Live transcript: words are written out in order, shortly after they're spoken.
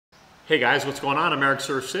Hey guys, what's going on? I'm Eric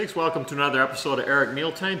Surf 6. Welcome to another episode of Eric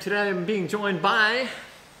Mealtime. Today I'm being joined by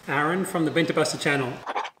Aaron from the Binter Buster channel.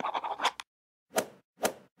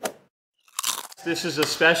 This is a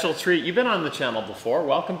special treat. You've been on the channel before.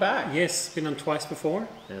 Welcome back. Yes, been on twice before.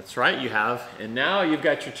 That's right, you have. And now you've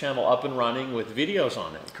got your channel up and running with videos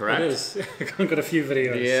on it, correct? It is. I've got a few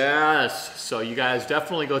videos. Yes. So you guys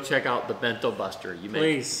definitely go check out the Bento Buster. You make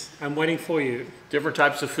Please, I'm waiting for you. different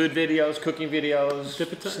types of food videos, cooking videos,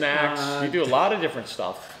 snacks. You do a lot of different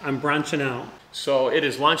stuff. I'm branching out. So it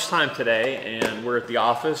is lunchtime today and we're at the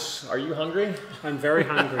office. Are you hungry? I'm very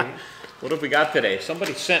hungry. What have we got today?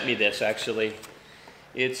 Somebody sent me this actually.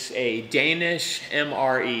 It's a Danish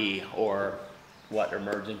MRE, or what,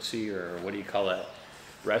 emergency, or what do you call it?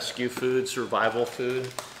 Rescue food, survival food?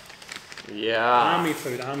 Yeah. Army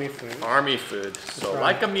food, army food. Army food. So right.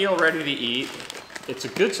 like a meal ready to eat. It's a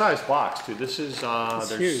good sized box too. This is,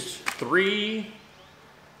 there's huge.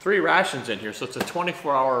 three rations in here, so it's a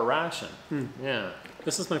 24-hour ration. Yeah.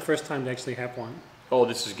 This is my first time to actually have one. Oh,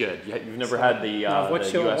 this is good. You've never had the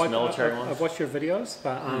US military ones? I've watched your videos,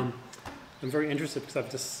 but I'm very interested because I've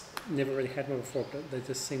just never really had one before, but they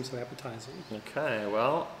just seem so appetizing. Okay,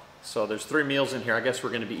 well, so there's 3 meals in here. I guess we're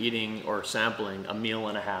going to be eating or sampling a meal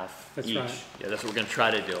and a half each. Right. Yeah, that's what we're going to try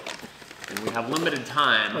to do. And we have limited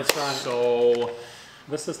time. That's right. So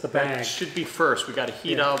this is the that bag. should be first. We got to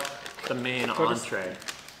heat up the main entree.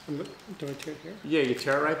 Do I tear it here? Yeah, you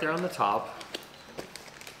tear it right there on the top.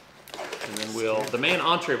 And then the main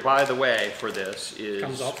entree, by the way, for this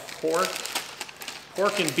is pork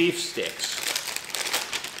and beef sticks.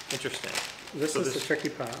 Interesting. This is the tricky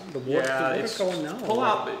part. The water, yeah, the water going now. Pull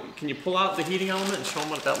out. Can you pull out the heating element and show them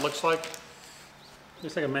what that looks like?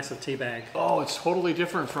 Looks like a massive tea bag. Oh, it's totally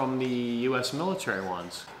different from the US military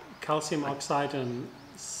ones. Calcium oxide and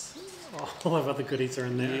all of other goodies are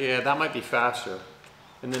in there. Yeah, that might be faster.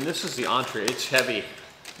 And then this is the entree. It's heavy.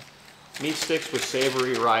 Meat sticks with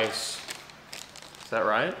savory rice. Is that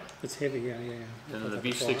right? It's heavy, yeah. And then the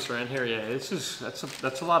beef sticks are in here. Yeah,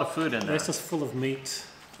 that's a lot of food in there. This is full of meat.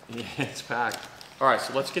 Yeah, it's packed. All right,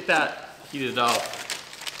 so let's get that heated up.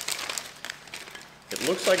 It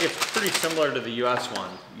looks like it's pretty similar to the US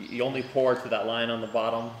one. You only pour it to that line on the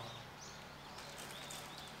bottom.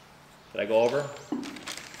 Did I go over?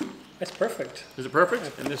 That's perfect. Is it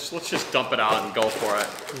perfect? And let's just dump it out and go for it.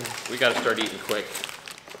 Yeah. We got to start eating quick.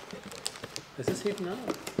 Is this heating up?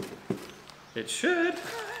 It should.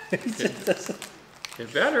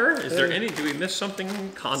 It better. Is there any? Do we miss something?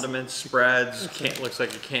 Condiments, spreads. Looks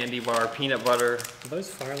like a candy bar, peanut butter. Are those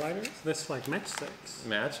fire lighters? This like matchsticks.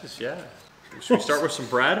 Matches, yeah. Should we start with some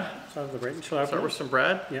bread? Start with some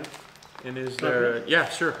bread. Yeah. And is there? Yeah,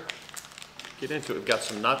 sure. Get into it. We've got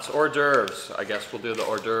some nuts, hors d'oeuvres. I guess we'll do the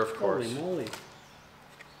hors d'oeuvre course. Holy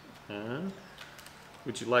moly.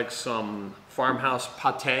 Would you like some farmhouse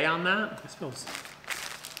pate on that? It smells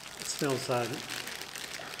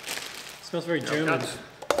very German. If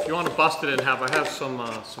you want to bust it in half, I have some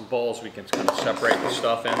bowls we can kind of separate the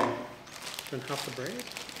stuff in. Then half the bread.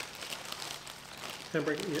 Can I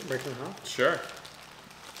break it in half? Sure.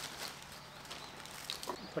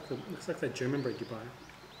 Looks like that German bread you buy.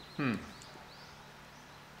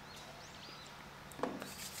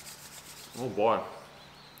 Oh boy.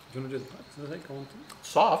 Do you want to do the, does that go on?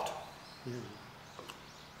 Soft. Yeah.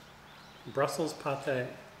 Brussels pate.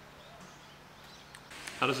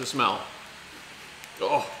 How does it smell?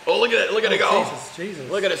 Oh, look at it! Look at it go! Jesus.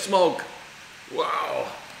 Look at it smoke! Wow!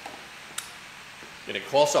 Get it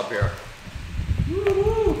close up here.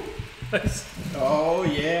 Woo-hoo. Oh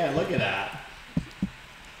yeah! Look at that. I'm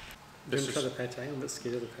going to try the pate. I'm a bit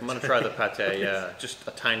scared of the pate. I'm going to try the pate. Yeah, just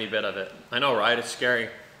a tiny bit of it. I know, right? It's scary.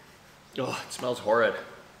 Oh, it smells horrid.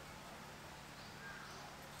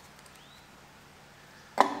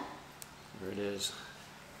 There it is.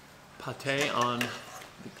 Pate on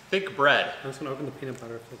thick bread. I'm just going to open the peanut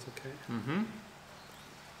butter if that's okay.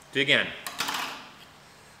 Dig in.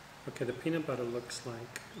 Okay, the peanut butter looks good.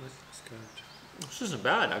 This isn't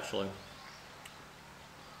bad, actually.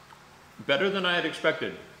 Better than I had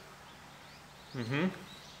expected. Yeah,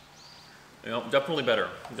 definitely better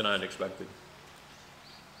than I had expected.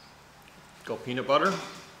 Go peanut butter. The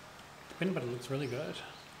peanut butter looks really good.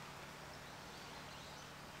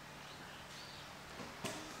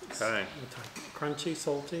 Okay. Crunchy,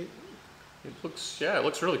 salty. It looks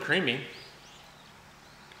really creamy.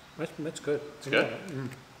 That's good. It's good.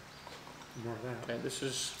 More of that. Okay, this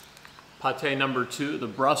is pate number 2, the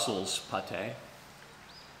Brussels pate.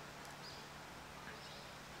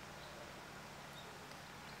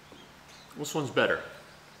 Which one's better?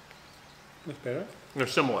 Looks better? They're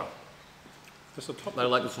similar. Just the top. I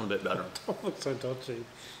like this one a bit better. Top looks so dodgy.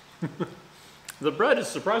 The bread is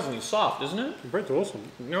surprisingly soft, isn't it? The bread's awesome.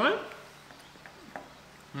 You know what?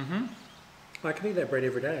 I can eat that bread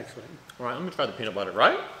every day, actually. All right, I'm gonna try the peanut butter,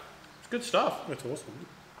 right? It's good stuff. That's awesome.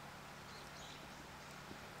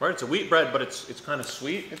 Right, it's a wheat bread, but it's kind of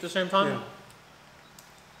sweet at the same time. Yeah.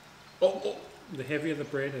 Oh, The heavier the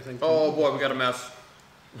bread, I think. oh boy, we got a mess.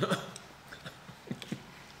 How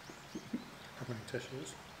many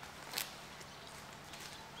tissues?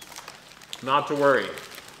 Not to worry.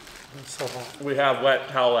 It's so hot. We have wet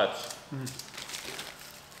towelettes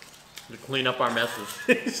to clean up our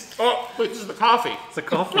messes. Oh, wait, this is the coffee. It's a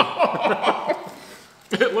coffee.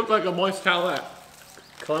 It looked like a moist towelette.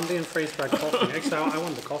 Colombian freeze-dried coffee. Actually, I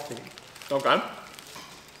want the coffee. Okay.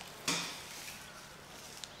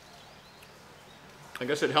 I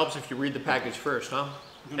guess it helps if you read the package first, huh?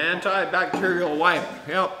 Antibacterial wipe.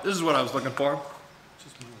 Yep, this is what I was looking for.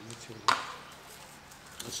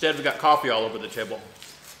 Instead, we got coffee all over the table.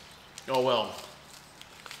 Oh well.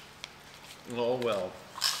 Oh well.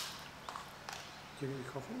 Do you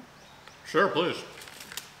get coffee? Sure, please.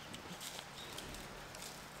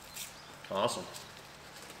 Awesome.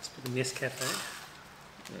 Let's put the Nescafe.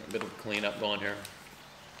 Yeah, a bit of a cleanup going here.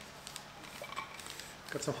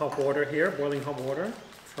 Got some hot water here, boiling hot water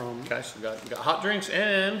from. Okay, so we got hot drinks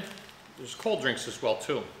and there's cold drinks as well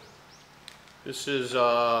too. This is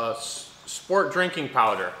sport drinking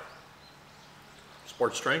powder.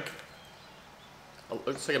 Sports drink. It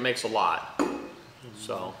looks like it makes a lot.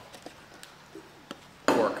 So,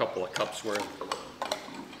 pour a couple of cups worth.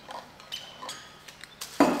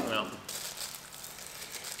 Well.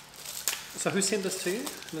 So who sent this to you?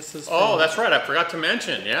 This is. Oh, that's right. I forgot to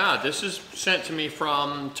mention. Yeah, this is sent to me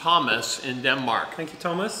from Thomas in Denmark. Thank you,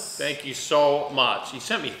 Thomas. Thank you so much. He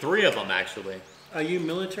sent me 3 of them actually. Are you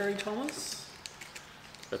military, Thomas?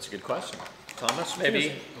 That's a good question. Thomas,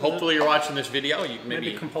 maybe. Hopefully you're watching this video. You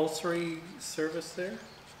Maybe compulsory service there?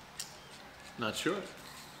 Not sure.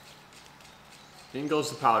 In goes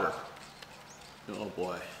the powder. Oh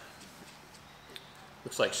boy.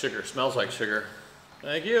 Looks like sugar. Smells like sugar.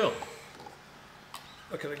 Thank you.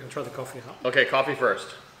 Okay, we're going to try the coffee out. Okay, coffee first.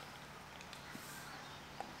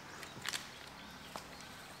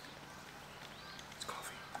 It's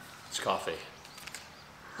coffee. It's coffee.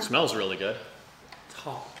 It smells really good. It's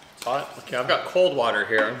hot. It's hot? Okay, I've got cold water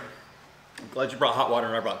here. I'm glad you brought hot water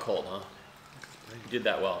and I brought cold, huh? You did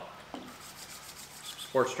that well.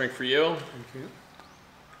 Sports drink for you. Thank you.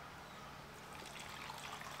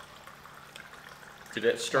 Did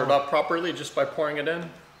it stir it up properly just by pouring it in?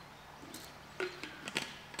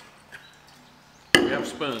 We have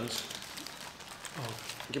spoons. Oh.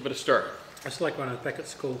 Give it a stir. It's like when I was back at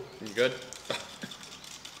school. You good?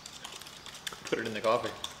 Put it in the coffee.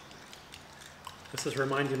 This is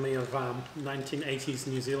reminding me of 1980s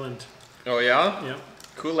New Zealand. Oh yeah? Yeah.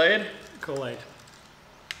 Kool-Aid? Kool-Aid.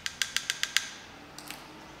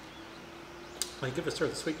 I give it sort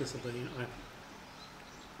of the sweetness of the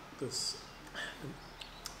this.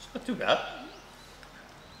 It's not too bad.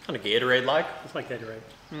 Kind of Gatorade-like. It's like Gatorade.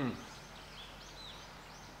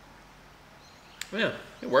 Yeah,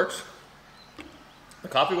 it works. The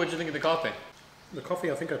coffee, what'd you think of the coffee? The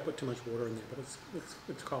coffee, I think I put too much water in there, but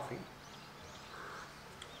it's coffee.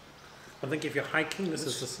 I think if you're hiking, you're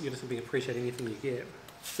just going to be appreciating anything you get.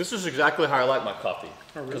 This is exactly how I like my coffee.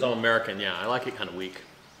 Oh, really? Because I'm American, yeah. I like it kind of weak.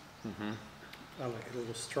 I like it a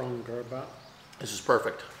little stronger, but This is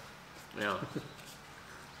perfect. Yeah.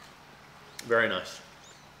 Very nice.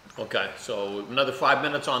 Okay, so another 5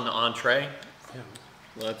 minutes on the entree. yeah.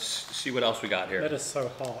 Let's see what else we got here. That is so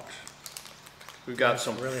hot. We've got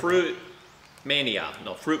some really fruit mania.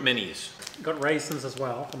 No, fruit minis. Got raisins as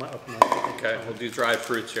well. I might open that. Okay, we'll do dried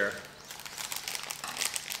fruits here.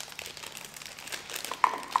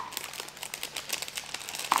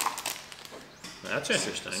 That's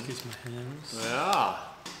interesting. Excuse my hands. Yeah.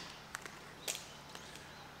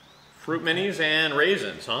 Fruit minis and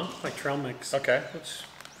raisins, huh? Like trail mix. Okay, let's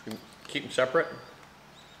keep them separate.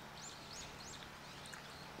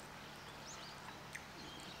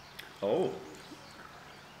 Oh.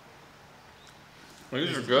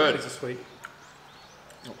 These are good. These are sweet.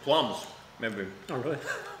 Plums, maybe. Oh, really?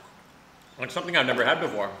 Like something I've never had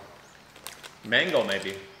before. Mango,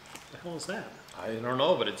 maybe. The hell is that? I don't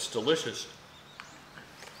know, but it's delicious.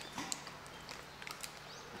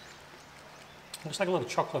 Looks like a little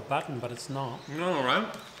chocolate button, but it's not. No, right?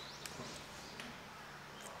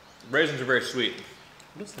 Raisins are very sweet.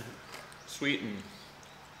 What is that? Sweet and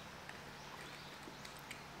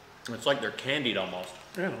it's like they're candied almost,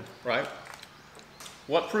 Yeah. right?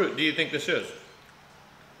 What fruit do you think this is?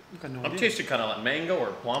 I've got no I'm idea. tasting kind of like mango or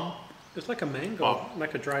plum. It's like a mango, Oh,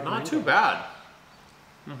 like a dried mango. Not too bad.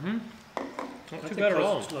 Mm-hmm. Not I too think bad at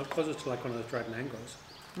all. closer to like one of those dried mangoes.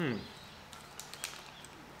 Hmm.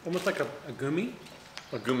 Almost like a gummy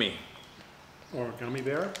A gummy. or a gummy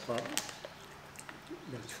bear, but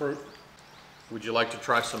it's fruit. Would you like to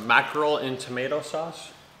try some mackerel in tomato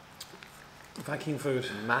sauce? Viking food.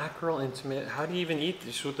 Mackerel in tomato. How do you even eat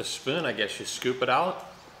this with a spoon? I guess you scoop it out.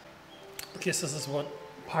 I guess this is what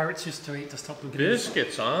pirates used to eat to stop them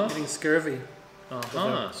Biscuits, huh? getting scurvy.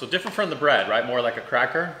 Uh-huh. So different from the bread, right? More like a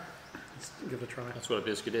cracker. Let's give it a try. That's what a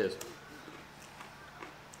biscuit is.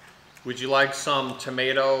 Would you like some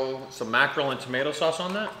mackerel and tomato sauce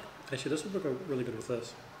on that? Actually, this would look really good with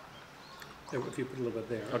this. If you put a little bit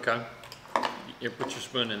there. Okay. You put your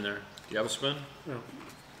spoon in there. Do you have a spoon? No.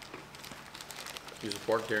 Use a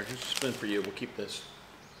fork here. Here's a spoon for you. We'll keep this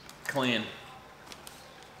clean.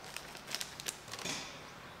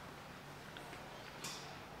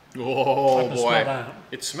 Oh boy. Smell that.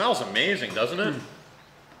 It smells amazing, doesn't it?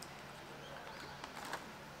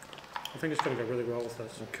 I think it's going to go really well with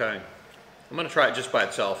this. Okay. I'm going to try it just by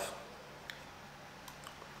itself.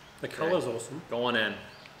 The color's awesome. Going in.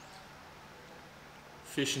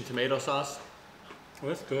 Fish and tomato sauce. Oh,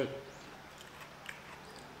 that's good.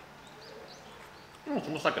 Oh, it's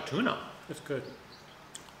almost like a tuna. It's good.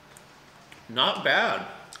 Not bad.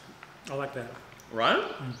 I like that. Right?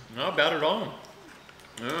 Not bad at all.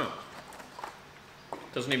 Yeah.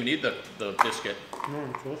 Doesn't even need the biscuit. No,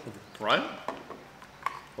 it's awesome. Right?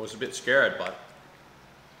 I was a bit scared, but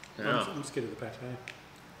yeah. I'm scared of the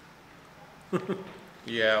pate.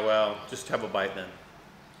 Yeah, well, just have a bite then.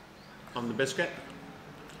 On the biscuit?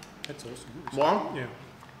 That's awesome. More? Yeah.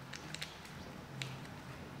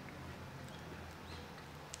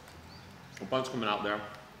 A bun's coming out there.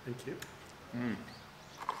 Thank you.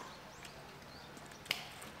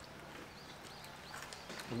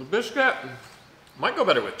 And the biscuit might go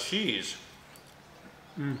better with cheese.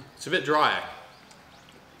 It's a bit dry.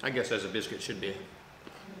 I guess as a biscuit should be.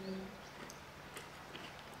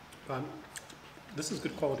 But this is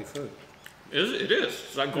good quality food. It is.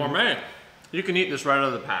 It's like gourmet. You can eat this right out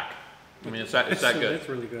of the pack. I mean, it's that good. It's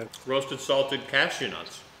really good. Roasted salted cashew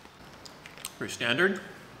nuts. Pretty standard.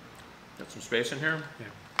 Got some space in here. Yeah.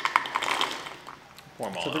 Pour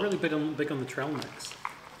them all So they're out. really big on the trail mix.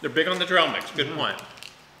 They're big on the trail mix. Good point.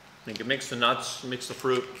 I think it makes the nuts, makes the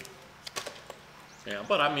fruit. Yeah,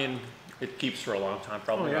 but I mean, it keeps for a long time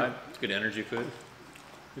probably, Oh, yeah. right? It's good energy food.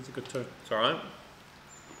 These are good too. It's all right.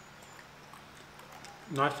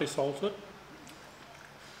 Nicely salted.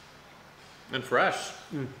 And fresh.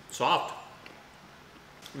 Soft.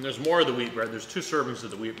 And there's more of the wheat bread. There's 2 servings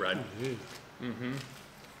of the wheat bread. Mm-hmm.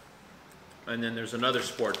 And then there's another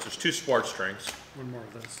There's 2 sports drinks. One more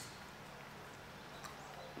of this.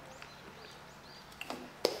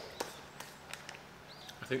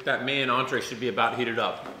 I think that main entree should be about heated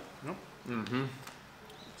up. Nope. Then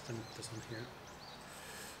put this on here.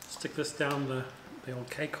 Stick this down the old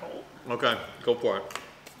cake hole. Okay, go for it.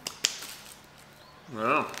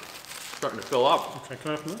 Yeah, starting to fill up. Okay,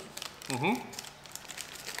 can I open this?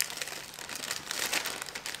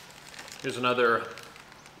 Here's another,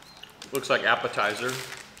 looks like appetizer.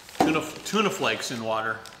 Tuna flakes in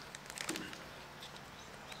water.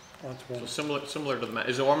 Oh, it's warm. So similar to the,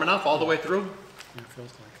 is it warm enough all the way through? It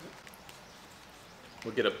feels like it.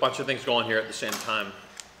 We'll get a bunch of things going here at the same time.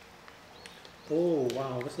 Oh,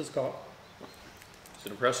 wow, this has got Is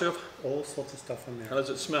it impressive? all sorts of stuff in How there. does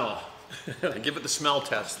it smell? Give it the smell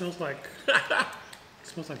test. Smells like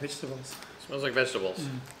smells like vegetables. Smells like vegetables.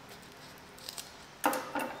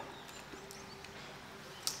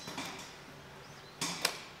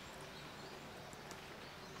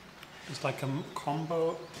 It's like a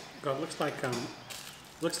combo. God, looks like a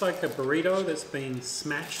burrito that's been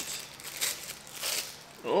smashed.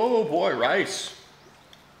 Oh boy, rice.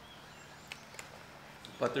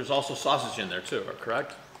 But there's also sausage in there too,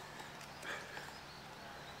 correct?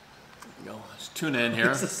 There you go. There's tuna in here.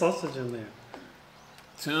 There's a sausage in there.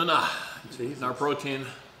 Tuna. Jesus. Our protein.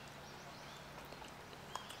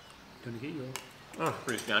 Gonna get you. Oh,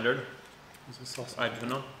 pretty standard. There's a sausage. I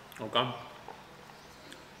tuna. Okay.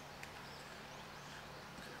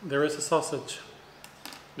 There is a sausage.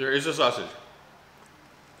 There is a sausage.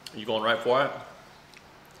 Are you going right for it?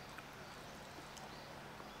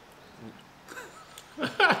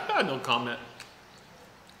 No comment.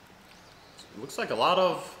 It looks like a lot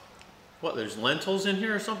of, what, there's lentils in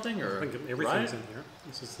here or something? Or, I think everything's right? in here.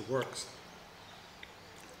 This is the works.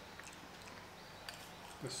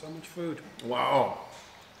 There's so much food. Wow.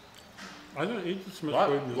 I don't eat this much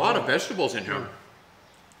A food. lot of vegetables in here. Yeah.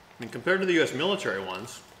 I mean, compared to the U.S. military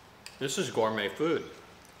ones, this is gourmet food.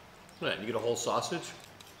 What, you get a whole sausage?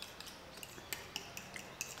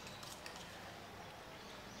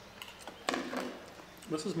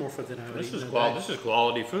 This is more for than I would This eat is in a quality. day. This is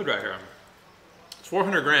quality food right here. It's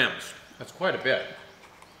 400 grams. That's quite a bit.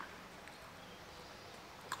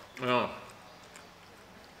 Yeah.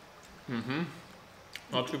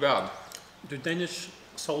 Not too bad. Do Danish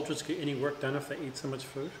soldiers get any work done if they eat so much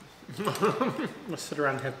food? They sit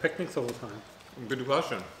around and have picnics all the time. Good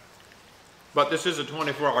question. But this is a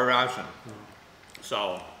 24-hour ration.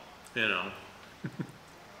 So, you know,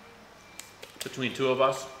 between two of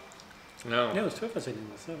us, no. Yeah, there's two of us eating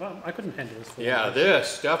this. I couldn't handle this for Yeah,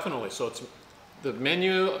 this, definitely. So it's the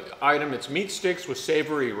menu item, it's meat sticks with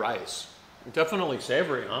savory rice. Definitely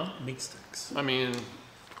savory, huh? meat sticks. I mean,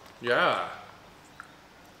 yeah.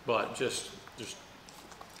 But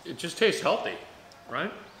it just tastes healthy,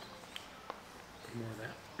 right? More of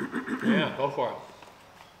that. Yeah, go for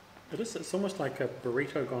it. It's almost like a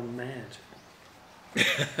burrito gone mad.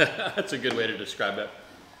 That's a good way to describe it.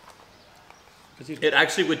 'Cause you- It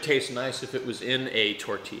actually would taste nice if it was in a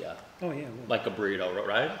tortilla, oh yeah. Well, like a burrito,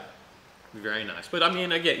 right? Very nice. But I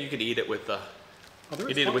mean, again, you could eat it with the, there you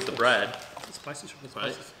is eat it with the hot bread, sauce. Spicy sugar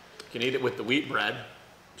right? spices. You can eat it with the wheat bread,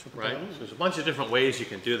 right? So there's a bunch of different ways you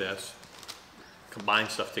can do this, combine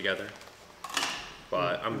stuff together.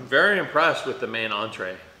 But I'm very impressed with the main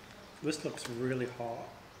entree. This looks really hot.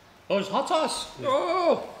 Oh, there's hot sauce. Yeah.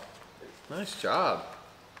 Oh, nice job.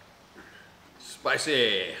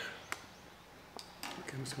 Spicy.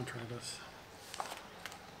 Okay, I'm just gonna try this.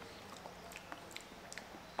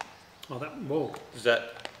 Oh, whoa. Is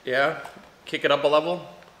that, yeah? Kick it up a level?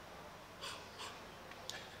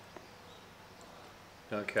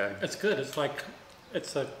 Okay. It's good. It's like,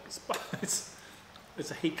 it's a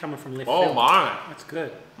heat coming from left Oh field. my. That's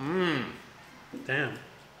good. Damn.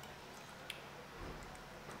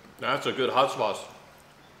 That's a good hot sauce.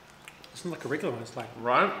 It's not like a regular one. It's like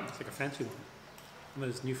Right? a fancy one. One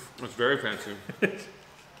of those new. It's very fancy.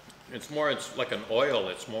 It's like an oil.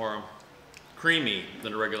 It's more creamy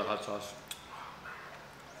than a regular hot sauce.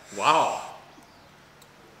 Wow.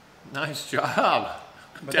 Nice job.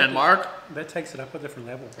 But Denmark. That takes it up a different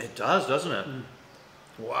level. It does, doesn't it?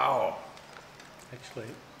 Wow. Actually,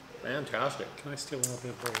 Fantastic. can I steal a little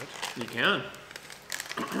bit of bread? You can.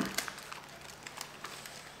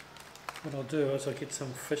 What I'll do is I'll get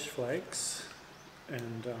some fish flakes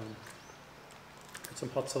and put some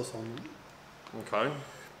hot sauce on them. Okay.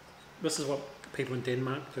 This is what people in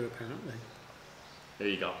Denmark do apparently. There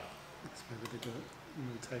you go. That's maybe they do it. I'm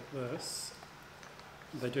going to take this.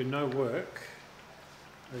 They do no work.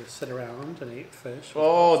 They just sit around and eat fish.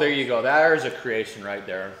 Oh, there you go. There's a creation right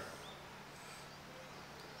there.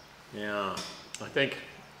 Yeah. I think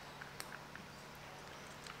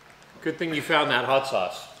good thing you found that hot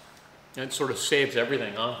sauce. It sort of saves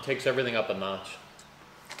everything, huh? Takes everything up a notch.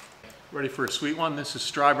 Ready for a sweet one? This is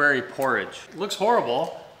strawberry porridge. It looks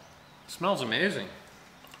horrible. It smells amazing.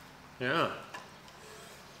 Yeah.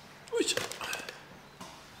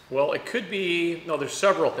 Well, it could be, no, there's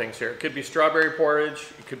several things here. It could be strawberry porridge,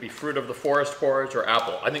 it could be fruit of the forest porridge, or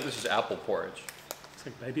apple. I think this is apple porridge. It's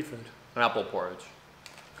like baby food. Apple porridge.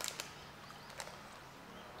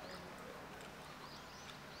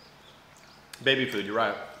 Baby food, you're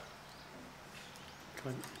right.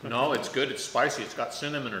 No, it's good. It's spicy. It's got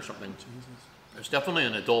cinnamon or something. Jesus. There's definitely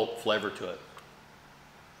an adult flavor to it.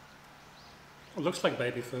 It looks like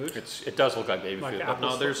baby food. It does look like baby Like food, but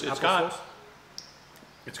no,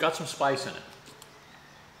 it's got some spice in it.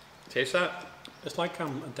 Taste that? It's like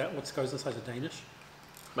what goes inside a Danish.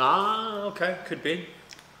 Ah, okay, could be.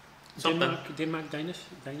 Something. Denmark, Danish.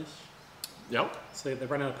 Yep. So they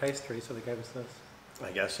ran out of pastry, so they gave us this.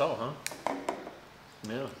 I guess so, huh?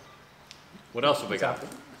 Yeah. What else have we got?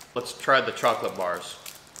 Exactly. Let's try the chocolate bars.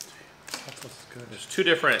 Hot sauce is good. There's two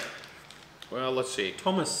different. Well, let's see.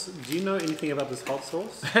 Thomas, do you know anything about this hot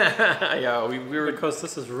sauce? Yeah, we were. Because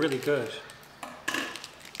this is really good.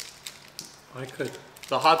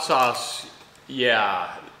 The hot sauce,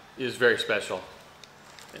 yeah, is very special.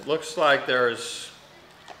 It looks like there's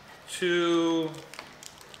two.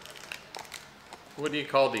 What do you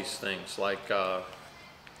call these things? Like,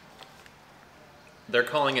 they're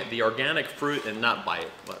calling it the organic fruit and nut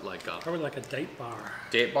bite, but like Probably like a date bar.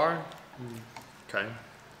 date bar. Okay.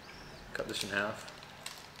 Cut this in half.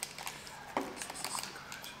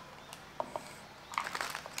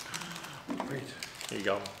 Great. There you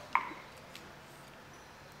go.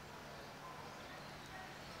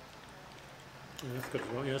 Yeah, that's good as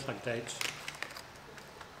well. Yeah, it's like dates.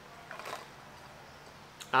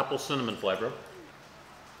 Apple cinnamon flavor.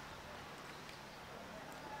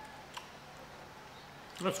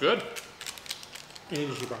 That's good.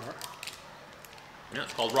 Energy bar. Yeah,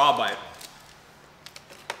 it's called Raw Bite.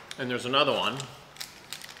 And there's another one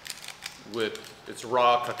with it's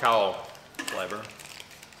raw cacao flavor.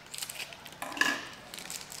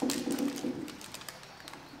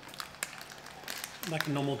 Like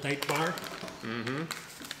a normal date bar. Mm-hmm.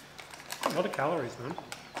 A lot of calories, man.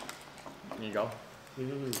 There you go.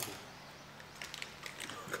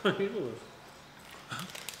 Can't handle this.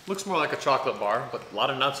 Looks more like a chocolate bar, but a lot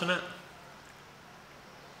of nuts in it.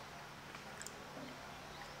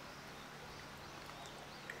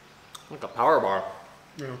 Like a power bar.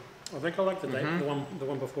 Yeah, I think I like the date, the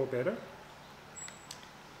one before better.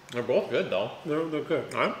 They're both good though. They're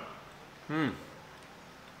good. Right?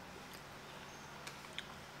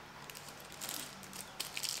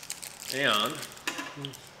 And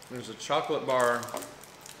there's a chocolate bar.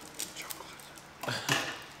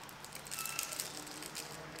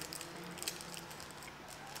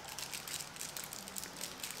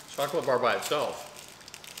 Chocolate bar by itself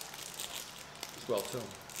as well too.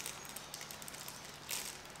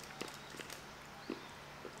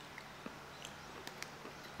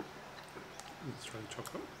 Let's try the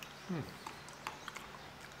chocolate.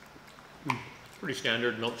 Pretty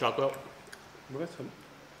standard milk chocolate. Well, that's it.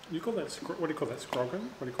 You call that, what do you call that, scroggin?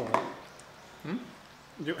 What do you call that?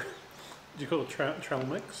 Do you call it trail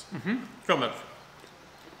mix? Trail mix.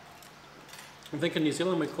 I think in New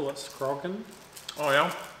Zealand we call it scroggin. Oh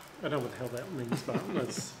yeah? I don't know what the hell that means, but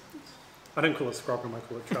it's, I don't call it scroggin, I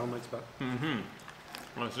call it trail mix, but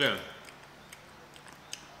Let's do.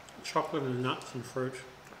 chocolate and nuts and fruit.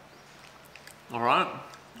 All right.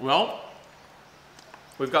 Well,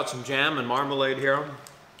 we've got some jam and marmalade here,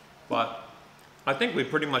 but I think we've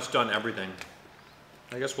pretty much done everything.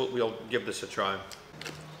 I guess we'll give this a try.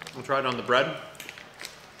 We'll try it on the bread.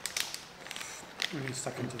 I'm getting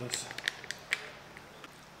stuck into this.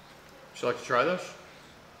 Would you like to try this?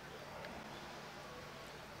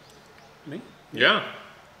 Me? Yeah.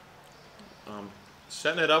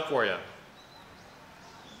 Setting it up for you.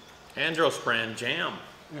 Andros brand jam.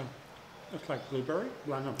 Yeah. It's like blueberry?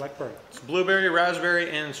 Well, no, blackberry. It's blueberry, raspberry,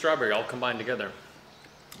 and strawberry all combined together.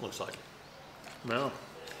 Looks like. No.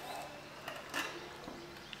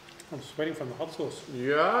 I'm just waiting for the hot sauce.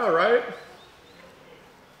 Yeah, right?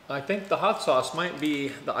 I think the hot sauce might be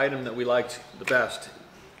the item that we liked the best.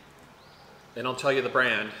 They don't tell you the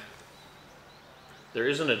brand. There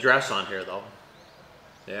is an address on here though.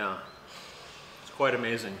 Yeah. It's quite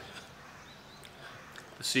amazing.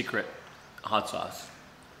 The secret hot sauce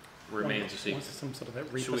remains a secret. What's some sort of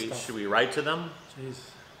that reaper stuff? Should we write to them? Jeez.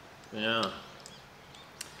 Yeah.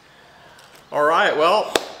 All right,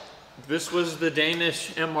 well, this was the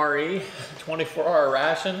Danish MRE 24-hour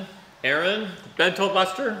ration. Aaron, Bento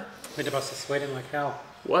Buster. Bento Buster's sweating like hell.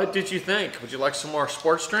 What did you think? Would you like some more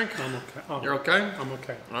sports drink? I'm okay. Oh, You're okay? I'm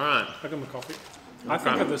okay. All right. I got my coffee. I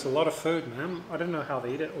think there's a lot of food, man. I don't know how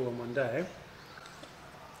they eat it all in one day.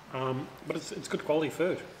 But it's good quality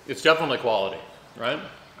food. It's definitely quality, right?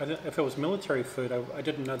 If it was military food, I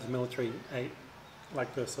didn't know the military ate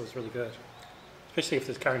like this. It was really good. Especially if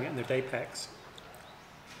they're carrying it in their day packs.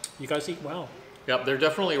 You guys eat well. Yep, they're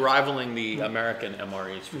definitely rivaling the American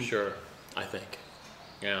MREs for sure, I think.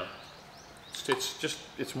 Yeah.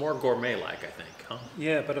 It's more gourmet-like, I think, huh?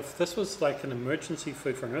 Yeah, but if this was like an emergency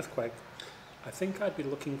food for an earthquake, I think I'd be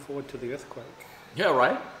looking forward to the earthquake. Yeah,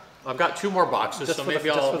 right? I've got 2 more boxes, Just so for maybe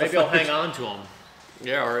the I'll hang on to them.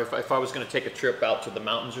 Yeah, or if I was going to take a trip out to the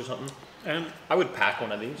mountains or something, And I would pack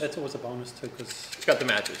one of these. that's always a bonus too, because It's got the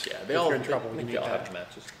matches, yeah. They If all, you're in trouble, I you think need they all that. have the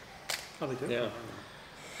matches. oh, they do. Yeah.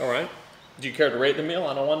 All right. Do you care to rate the meal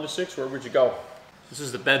on a 1 to 6? Where would you go? This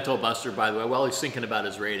is the Bento Buster, by the way. While he's thinking about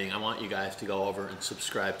his rating, I want you guys to go over and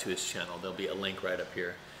subscribe to his channel. There'll be a link right up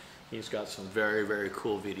here. He's got some very, very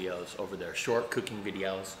cool videos over there. Short cooking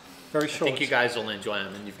videos. Very I short. think you guys will enjoy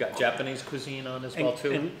them. And you've got Japanese cuisine on as well,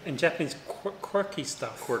 too. And Japanese quirky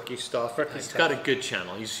stuff. Quirky stuff. Quirky He's stuff. got a good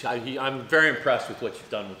channel. I'm very impressed with what you've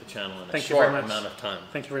done with the channel in a Thank you very short much. amount of time.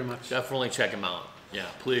 Thank you very much. Definitely check him out. Yeah,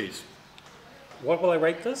 please. What will I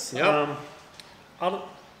rate this? Yeah.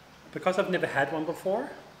 Because I've never had one before,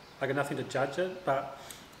 I got nothing to judge it, but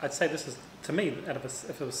I'd say this is, to me,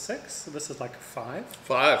 if it was 6, this is like a 5.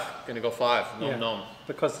 5. Gonna go 5. No, Yeah. no.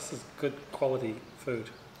 Because this is good quality food.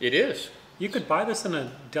 It is. You could buy this in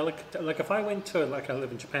a delicate, like if I went to, like I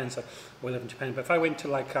live in Japan, so we live in Japan, but if I went to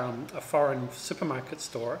like a foreign supermarket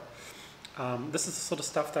store, this is the sort of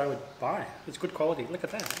stuff that I would buy. It's good quality. Look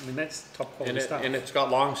at that. I mean, that's top quality stuff. And it's got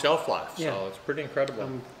long shelf life, Yeah. so it's pretty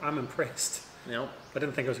incredible. I'm impressed. You know, I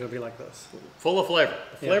didn't think it was going to be like this. full of flavor.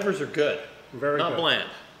 The Yeah. flavors are good. Very Not good. bland.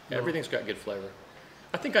 No. Everything's got good flavor.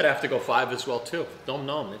 I think I'd have to go 5 as well too. Dom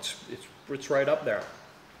Nom, it's right up there.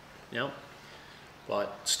 You know?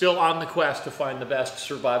 But still on the quest to find the best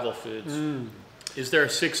survival foods. Is there a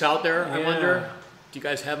 6 out there, I Yeah. wonder? Do you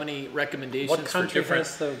guys have any recommendations What country for different...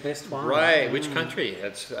 has the best one? Right, which country?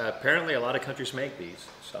 That's apparently a lot of countries make these,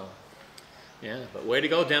 so... Yeah, but way to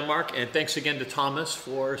go, Denmark, and thanks again to Thomas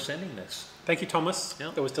for sending this. Thank you, Thomas.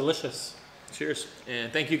 Yeah. It was delicious. Cheers.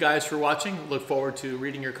 And thank you guys for watching. Look forward to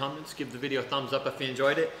reading your comments. Give the video a thumbs up if you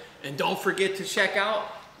enjoyed it. And don't forget to check out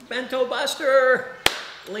Bento Buster.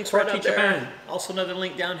 The link's right up there. Japan. Also another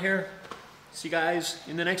link down here. See you guys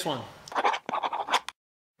in the next one.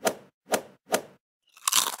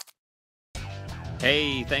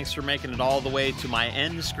 Hey, thanks for making it all the way to my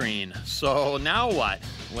end screen. So now what?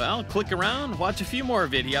 Well, click around, watch a few more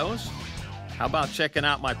videos. How about checking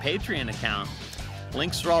out my Patreon account?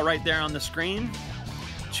 Links are all right there on the screen.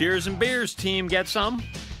 Cheers and beers, team. Get some?